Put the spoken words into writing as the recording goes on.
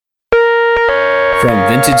From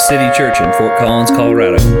Vintage City Church in Fort Collins,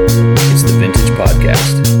 Colorado, it's the Vintage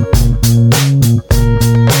Podcast.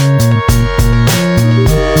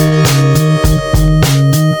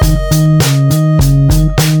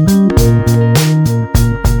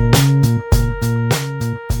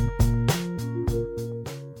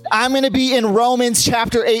 I'm going to be in Romans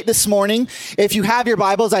chapter 8 this morning. If you have your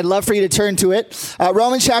Bibles, I'd love for you to turn to it.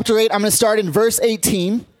 Romans chapter 8, I'm going to start in verse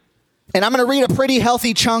 18. And I'm going to read a pretty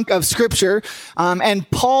healthy chunk of scripture.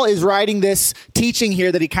 And Paul is writing this teaching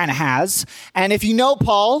here that he kind of has. And if you know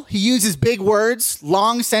Paul, he uses big words,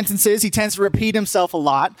 long sentences. He tends to repeat himself a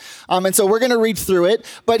lot. And so we're going to read through it.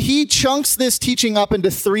 But he chunks this teaching up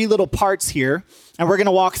into three little parts here. And we're going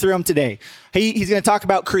to walk through them today. He's going to talk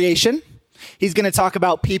about creation. He's going to talk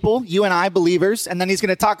about people, you and I, believers. And then he's going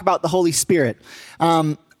to talk about the Holy Spirit.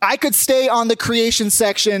 I could stay on the creation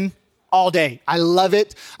section all day. I love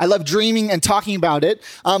it. I love dreaming and talking about it.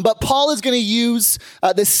 But Paul is going to use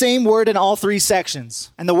the same word in all three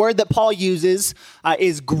sections. And the word that Paul uses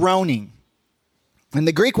is groaning. And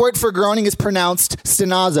the Greek word for groaning is pronounced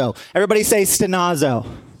stenazo. Everybody say stenazo.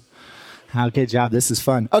 Oh, good job. This is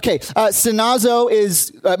fun. Okay,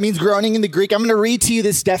 stenazo means groaning in the Greek. I'm going to read to you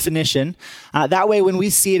this definition. That way, when we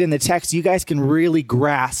see it in the text, you guys can really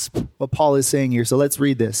grasp what Paul is saying here. So let's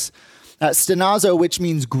read this. Stenazo, which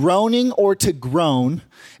means groaning or to groan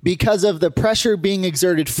because of the pressure being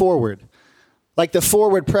exerted forward, like the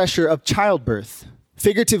forward pressure of childbirth.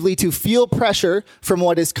 Figuratively, to feel pressure from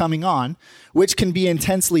what is coming on, which can be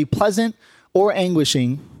intensely pleasant or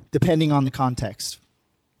anguishing, depending on the context.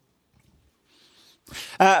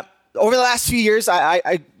 Over the last few years,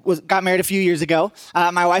 I got married a few years ago.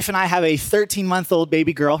 My wife and I have a 13-month-old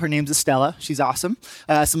baby girl. Her name's Estella. She's awesome.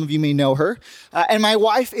 Some of you may know her. And my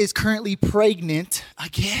wife is currently pregnant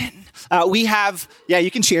again. We have, you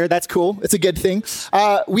can cheer. That's cool. It's a good thing.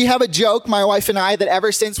 We have a joke, my wife and I, that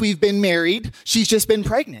ever since we've been married, she's just been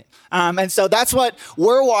pregnant. And so that's what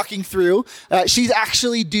we're walking through. She's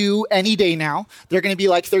actually due any day now. They're going to be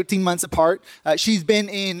like 13 months apart. She's been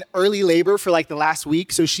in early labor for like the last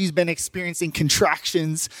week. So she's been experiencing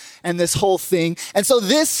contractions and this whole thing. And so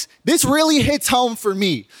this really hits home for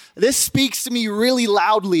me. This speaks to me really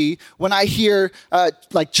loudly when I hear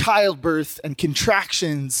like childbirth and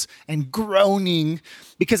contractions and groaning,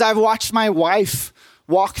 because I've watched my wife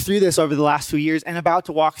walk through this over the last few years and about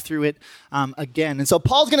to walk through it again. And so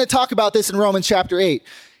Paul's going to talk about this in Romans chapter 8.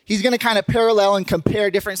 He's going to kind of parallel and compare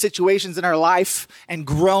different situations in our life and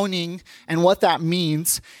groaning and what that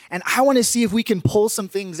means. And I want to see if we can pull some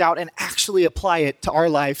things out and actually apply it to our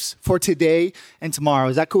lives for today and tomorrow.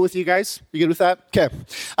 Is that cool with you guys? You good with that? Okay.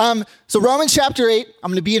 So Romans chapter 8,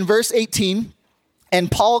 I'm going to be in verse 18. And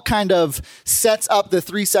Paul kind of sets up the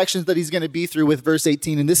three sections that he's going to be through with verse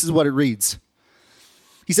 18. And this is what it reads.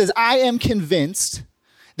 He says, I am convinced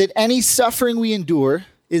that any suffering we endure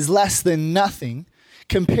is less than nothing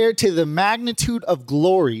compared to the magnitude of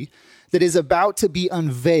glory that is about to be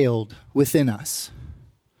unveiled within us.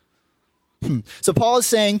 So Paul is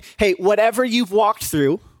saying, hey, whatever you've walked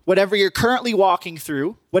through, whatever you're currently walking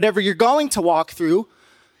through, whatever you're going to walk through,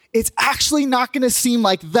 it's actually not going to seem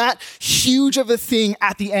like that huge of a thing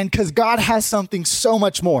at the end, because God has something so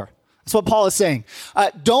much more. That's what Paul is saying.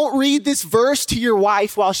 Don't read this verse to your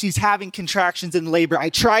wife while she's having contractions in labor. I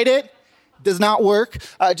tried it. Does not work.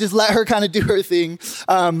 Just let her kind of do her thing.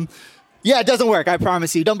 It doesn't work. I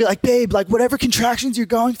promise you. Don't be like, babe, like whatever contractions you're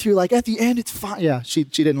going through, like at the end, it's fine. Yeah, she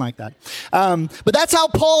didn't like that. But that's how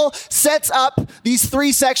Paul sets up these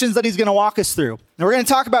three sections that he's going to walk us through. Now we're going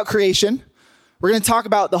to talk about creation. We're going to talk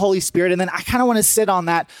about the Holy Spirit. And then I kind of want to sit on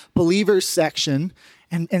that believers section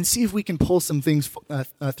and see if we can pull some things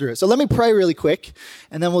through it. So let me pray really quick,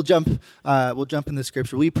 and then we'll jump in the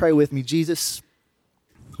scripture. Will you pray with me? Jesus,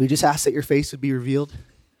 we just ask that your face would be revealed.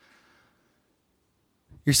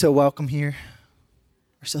 You're so welcome here.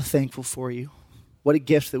 We're so thankful for you. What a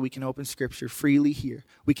gift that we can open scripture freely here.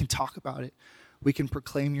 We can talk about it. We can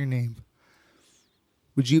proclaim your name.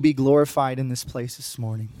 Would you be glorified in this place this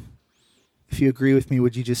morning? If you agree with me,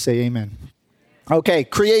 would you just say amen? Okay,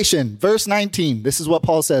 creation, verse 19. This is what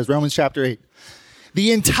Paul says, Romans chapter 8.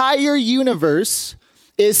 The entire universe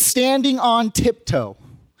is standing on tiptoe,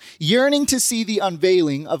 yearning to see the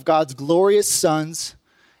unveiling of God's glorious sons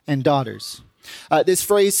and daughters. This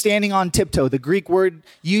phrase, standing on tiptoe, the Greek word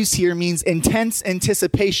used here means intense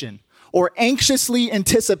anticipation or anxiously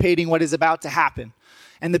anticipating what is about to happen.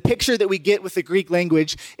 And the picture that we get with the Greek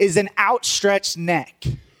language is an outstretched neck.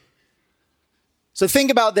 So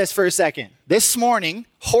think about this for a second. This morning,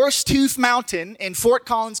 Horsetooth Mountain in Fort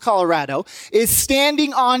Collins, Colorado, is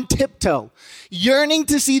standing on tiptoe, yearning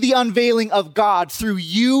to see the unveiling of God through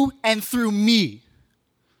you and through me.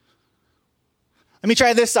 Let me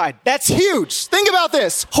try this side. That's huge. Think about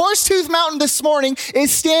this. Horsetooth Mountain this morning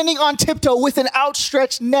is standing on tiptoe with an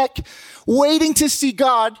outstretched neck, waiting to see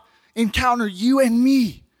God encounter you and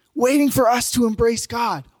me, waiting for us to embrace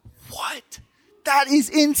God. What? That is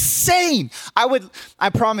insane. I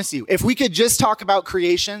promise you, if we could just talk about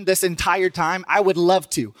creation this entire time, I would love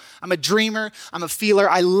to. I'm a dreamer. I'm a feeler.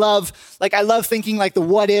 I love thinking like the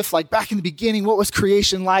what if, like back in the beginning, what was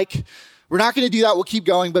creation like? We're not going to do that. We'll keep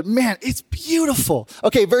going, but man, it's beautiful.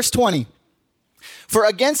 Okay, verse 20. For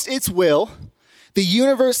against its will, the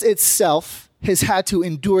universe itself has had to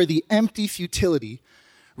endure the empty futility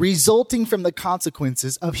resulting from the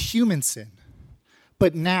consequences of human sin.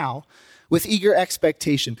 But now, with eager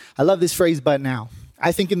expectation. I love this phrase, but now.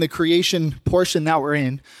 I think in the creation portion that we're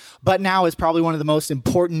in, but now is probably one of the most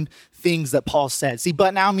important things that Paul said. See,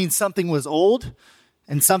 but now means something was old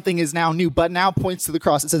and something is now new. But now points to the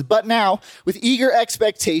cross. It says, but now, with eager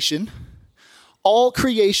expectation, all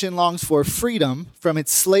creation longs for freedom from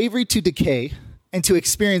its slavery to decay and to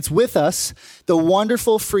experience with us the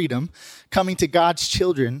wonderful freedom coming to God's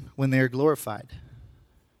children when they are glorified.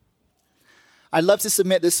 I'd love to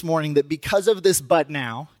submit this morning that because of this but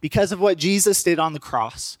now, because of what Jesus did on the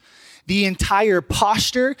cross, the entire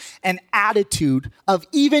posture and attitude of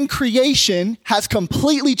even creation has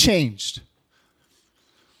completely changed.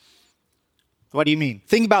 What do you mean?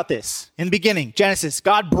 Think about this. In the beginning, Genesis,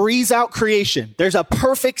 God breathes out creation. There's a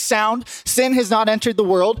perfect sound. Sin has not entered the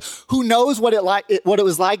world. Who knows what it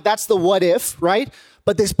was like? That's the what if, right?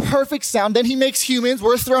 But this perfect sound. Then he makes humans.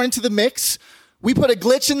 We're thrown into the mix. We put a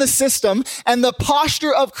glitch in the system, and the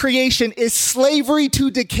posture of creation is slavery to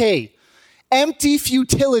decay, empty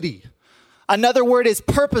futility. Another word is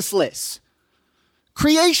purposeless.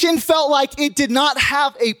 Creation felt like it did not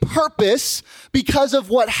have a purpose because of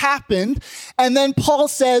what happened. And then Paul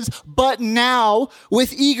says, but now,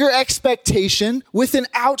 with eager expectation, with an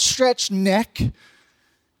outstretched neck,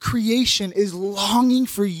 creation is longing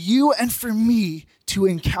for you and for me to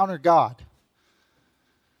encounter God.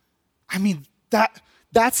 I mean,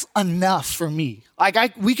 that's enough for me.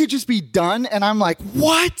 We could just be done, and I'm like,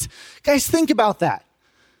 what? Guys, think about that.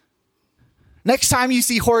 Next time you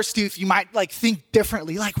see Horsetooth, you might think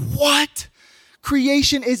differently. Like, what?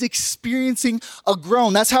 Creation is experiencing a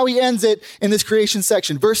groan. That's how he ends it in this creation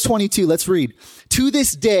section. Verse 22, let's read. To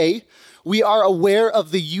this day, we are aware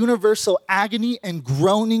of the universal agony and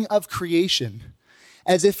groaning of creation,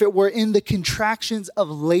 as if it were in the contractions of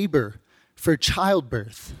labor for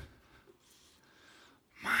childbirth.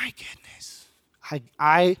 My goodness.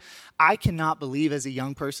 I cannot believe as a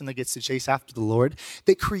young person that gets to chase after the Lord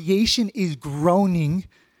that creation is groaning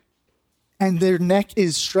and their neck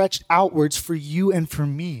is stretched outwards for you and for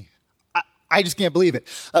me. I just can't believe it.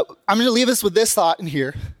 I'm going to leave us with this thought in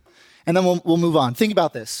here, and then we'll move on. Think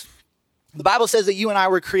about this. The Bible says that you and I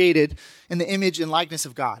were created in the image and likeness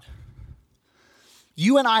of God.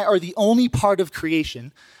 You and I are the only part of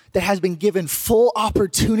creation that has been given full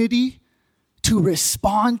opportunity to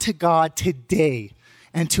respond to God today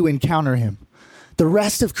and to encounter him. The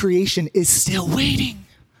rest of creation is still waiting.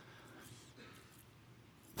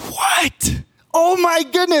 What? Oh my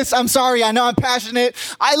goodness. I'm sorry. I know I'm passionate.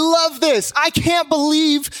 I love this. I can't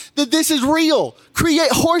believe that this is real.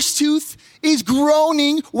 Horsetooth is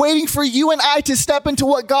groaning, waiting for you and I to step into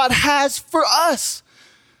what God has for us.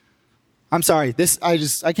 I'm sorry.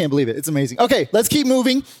 I can't believe it. It's amazing. Okay, let's keep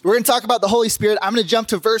moving. We're going to talk about the Holy Spirit. I'm going to jump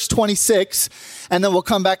to verse 26, and then we'll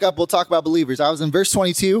come back up. We'll talk about believers. I was in verse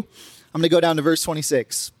 22. I'm going to go down to verse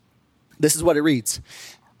 26. This is what it reads.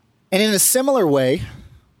 And in a similar way,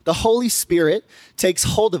 the Holy Spirit takes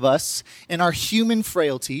hold of us in our human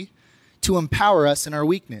frailty to empower us in our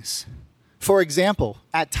weakness. For example,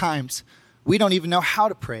 at times, we don't even know how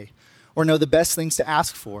to pray or know the best things to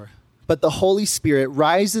ask for. But the Holy Spirit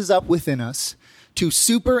rises up within us to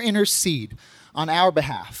super intercede on our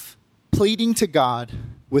behalf, pleading to God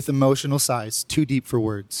with emotional sighs too deep for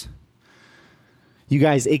words. You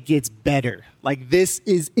guys, it gets better. This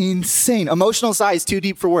is insane. Emotional sighs too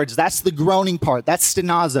deep for words. That's the groaning part. That's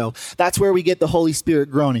stenazo. That's where we get the Holy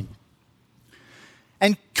Spirit groaning.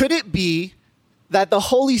 And could it be that the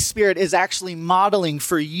Holy Spirit is actually modeling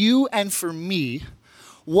for you and for me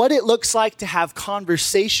what it looks like to have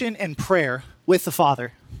conversation and prayer with the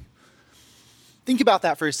Father? Think about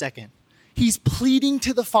that for a second. He's pleading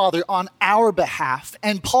to the Father on our behalf,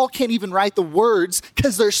 and Paul can't even write the words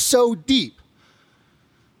because they're so deep.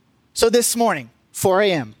 So this morning, 4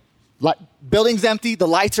 a.m., building's empty, the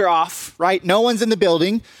lights are off, right? No one's in the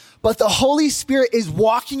building. but the Holy Spirit is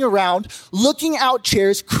walking around, looking out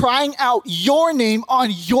chairs, crying out your name on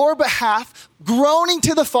your behalf, groaning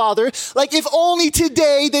to the Father, like if only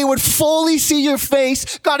today they would fully see your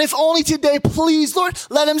face. God, if only today, please, Lord,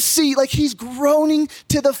 let him see. Like he's groaning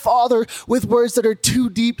to the Father with words that are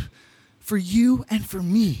too deep for you and for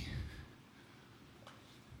me.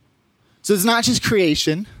 So it's not just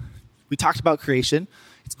creation. We talked about creation.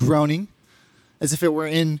 It's groaning as if it were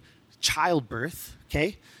in childbirth,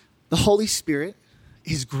 okay? The Holy Spirit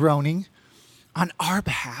is groaning on our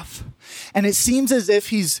behalf. And it seems as if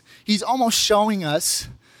he's almost showing us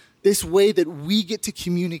this way that we get to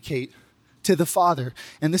communicate to the Father.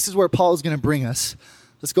 And this is where Paul is going to bring us.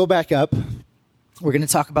 Let's go back up. We're going to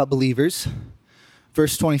talk about believers.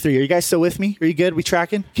 Verse 23. Are you guys still with me? Are you good? We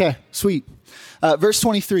tracking? Okay, sweet. Verse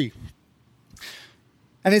 23.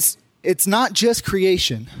 And it's not just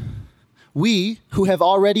creation. We, who have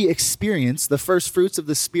already experienced the first fruits of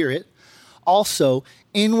the Spirit, also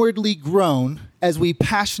inwardly groan as we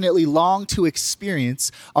passionately long to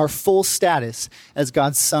experience our full status as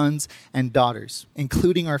God's sons and daughters,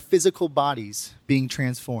 including our physical bodies being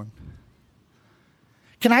transformed.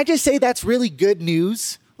 Can I just say that's really good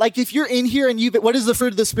news? Like if you're in here and what is the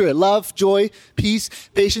fruit of the Spirit? Love, joy, peace,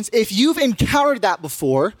 patience. If you've encountered that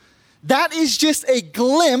before, that is just a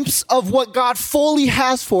glimpse of what God fully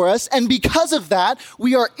has for us. And because of that,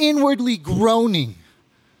 we are inwardly groaning.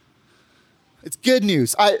 It's good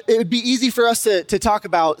news. It would be easy for us to talk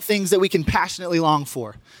about things that we can passionately long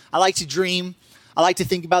for. I like to dream. I like to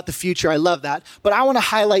think about the future. I love that. But I want to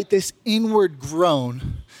highlight this inward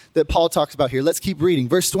groan that Paul talks about here. Let's keep reading.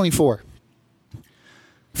 Verse 24.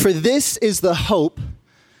 For this is the hope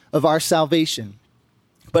of our salvation.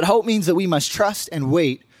 But hope means that we must trust and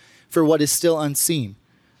wait for what is still unseen.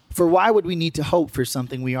 For why would we need to hope for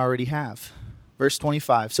something we already have? Verse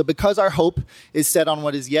 25. So because our hope is set on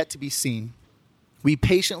what is yet to be seen, we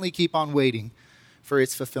patiently keep on waiting for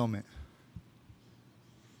its fulfillment.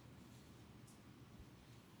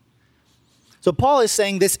 So Paul is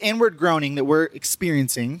saying this inward groaning that we're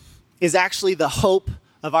experiencing is actually the hope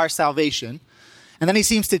of our salvation. And then he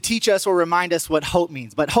seems to teach us or remind us what hope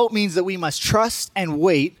means. But hope means that we must trust and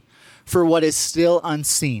wait for what is still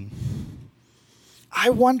unseen. I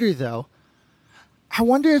wonder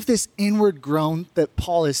if this inward groan that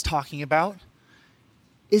Paul is talking about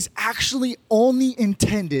is actually only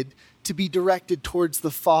intended to be directed towards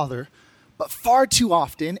the Father, but far too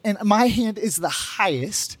often, and my hand is the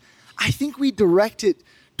highest, I think we direct it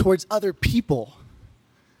towards other people.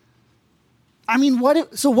 I mean, what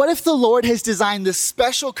if the Lord has designed this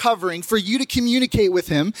special covering for you to communicate with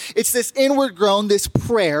him? It's this inward groan, this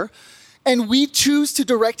prayer, and we choose to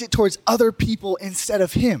direct it towards other people instead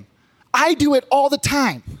of him. I do it all the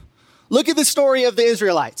time. Look at the story of the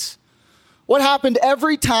Israelites. What happened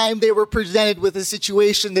every time they were presented with a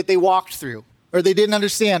situation that they walked through, or they didn't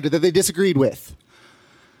understand, or that they disagreed with?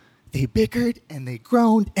 They bickered and they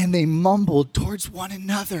groaned and they mumbled towards one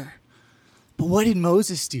another. But what did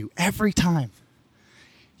Moses do every time?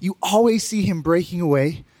 You always see him breaking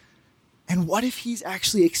away. And what if he's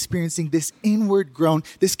actually experiencing this inward groan,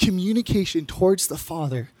 this communication towards the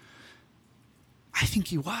Father? I think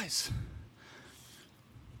he was.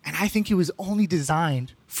 And I think it was only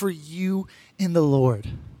designed for you in the Lord.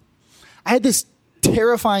 I had this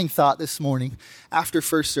terrifying thought this morning after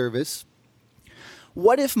first service.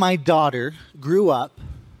 What if my daughter grew up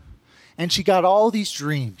and she got all these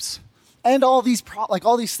dreams and all these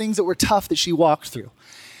things that were tough that she walked through?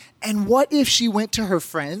 And what if she went to her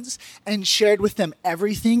friends and shared with them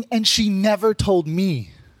everything and she never told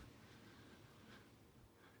me?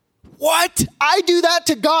 What? I do that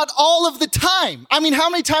to God all of the time. I mean,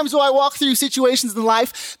 how many times do I walk through situations in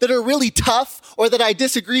life that are really tough or that I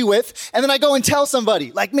disagree with, and then I go and tell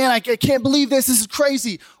somebody, like, man, I can't believe this is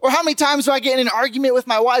crazy. Or how many times do I get in an argument with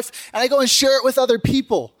my wife and I go and share it with other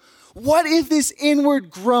people? What if this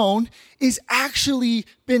inward groan is actually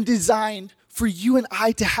been designed for you and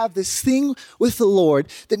I to have this thing with the Lord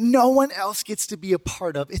that no one else gets to be a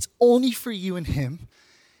part of? It's only for you and him,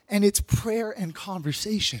 and it's prayer and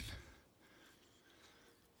conversation.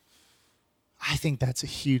 I think that's a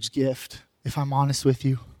huge gift, if I'm honest with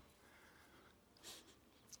you.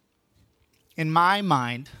 In my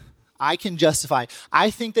mind, I can justify.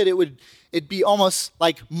 I think that it'd be almost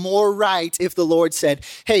like more right if the Lord said,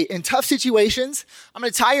 hey, in tough situations, I'm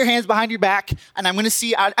going to tie your hands behind your back, and I'm going to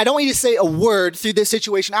see, I don't want you to say a word through this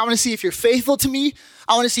situation. I want to see if you're faithful to me.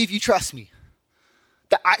 I want to see if you trust me.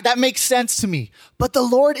 That makes sense to me. But the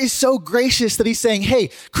Lord is so gracious that he's saying, hey,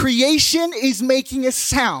 creation is making a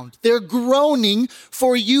sound. They're groaning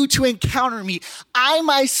for you to encounter me. I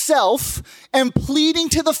myself am pleading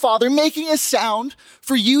to the Father, making a sound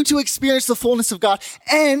for you to experience the fullness of God.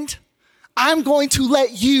 And I'm going to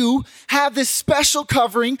let you have this special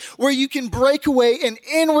covering where you can break away and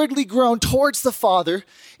inwardly groan towards the Father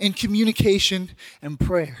in communication and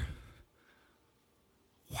prayer.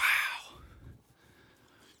 Wow.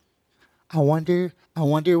 I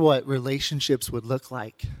wonder what relationships would look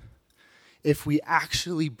like if we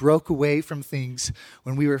actually broke away from things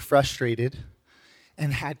when we were frustrated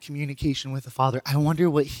and had communication with the Father. I wonder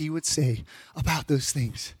what he would say about those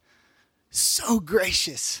things. So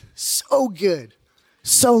gracious, so good,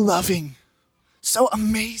 so loving, so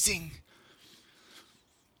amazing.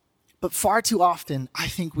 But far too often, I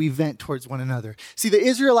think we vent towards one another. See, the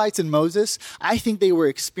Israelites and Moses, I think they were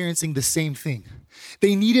experiencing the same thing.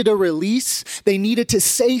 They needed a release, they needed to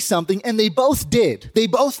say something, and they both did. They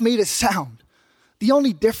both made a sound. The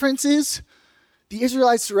only difference is the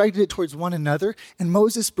Israelites directed it towards one another, and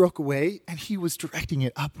Moses broke away, and he was directing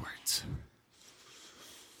it upwards.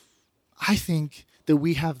 I think that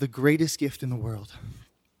we have the greatest gift in the world.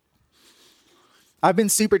 I've been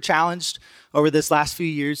super challenged over this last few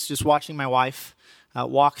years just watching my wife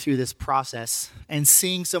walk through this process and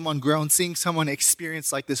seeing someone grow and seeing someone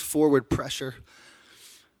experience like this forward pressure.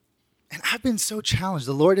 And I've been so challenged.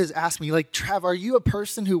 The Lord has asked me, like, Trav, are you a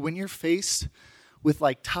person who, when you're faced with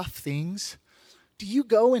like tough things, do you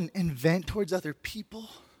go and vent towards other people?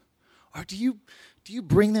 Or do you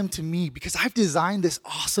bring them to me? Because I've designed this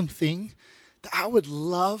awesome thing that I would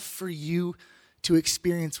love for you to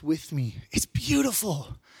experience with me. It's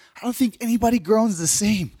beautiful. I don't think anybody groans the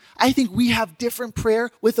same. I think we have different prayer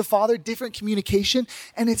with the Father, different communication,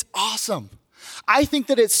 and it's awesome. I think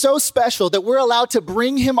that it's so special that we're allowed to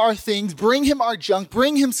bring him our things, bring him our junk,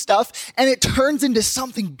 bring him stuff, and it turns into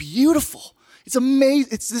something beautiful. It's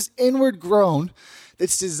amazing. It's this inward groan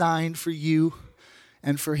that's designed for you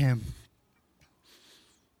and for him.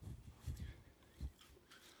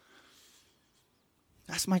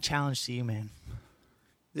 That's my challenge to you, man.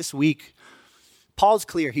 This week, Paul's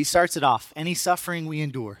clear. He starts it off. Any suffering we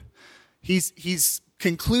endure. He's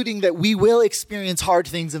concluding that we will experience hard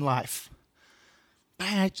things in life. But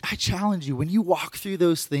I challenge you, when you walk through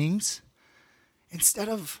those things, instead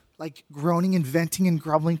of like groaning and venting and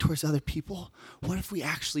grumbling towards other people, what if we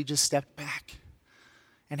actually just stepped back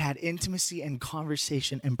and had intimacy and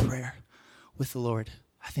conversation and prayer with the Lord?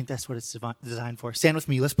 I think that's what it's designed for. Stand with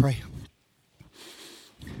me. Let's pray.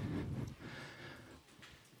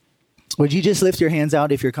 Would you just lift your hands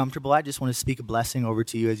out if you're comfortable? I just want to speak a blessing over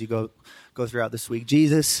to you as you go throughout this week.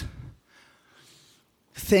 Jesus,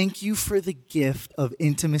 thank you for the gift of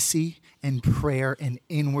intimacy and prayer and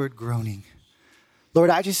inward groaning.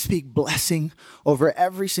 Lord, I just speak blessing over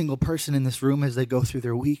every single person in this room as they go through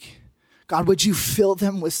their week. God, would you fill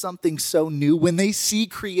them with something so new? When they see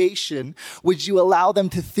creation, would you allow them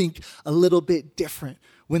to think a little bit different?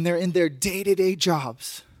 When they're in their day-to-day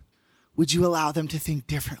jobs, would you allow them to think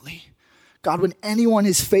differently? God, when anyone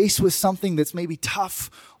is faced with something that's maybe tough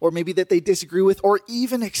or maybe that they disagree with or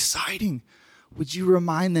even exciting, would you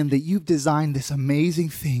remind them that you've designed this amazing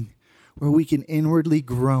thing where we can inwardly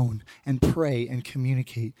groan and pray and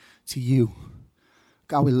communicate to you?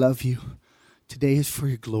 God, we love you. Today is for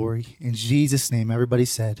your glory. In Jesus' name, everybody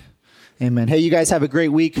said, amen. Hey, you guys have a great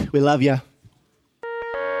week. We love you.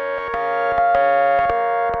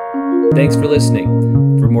 Thanks for listening.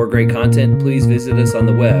 For more great content, please visit us on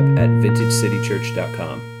the web at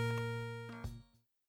vintagecitychurch.com.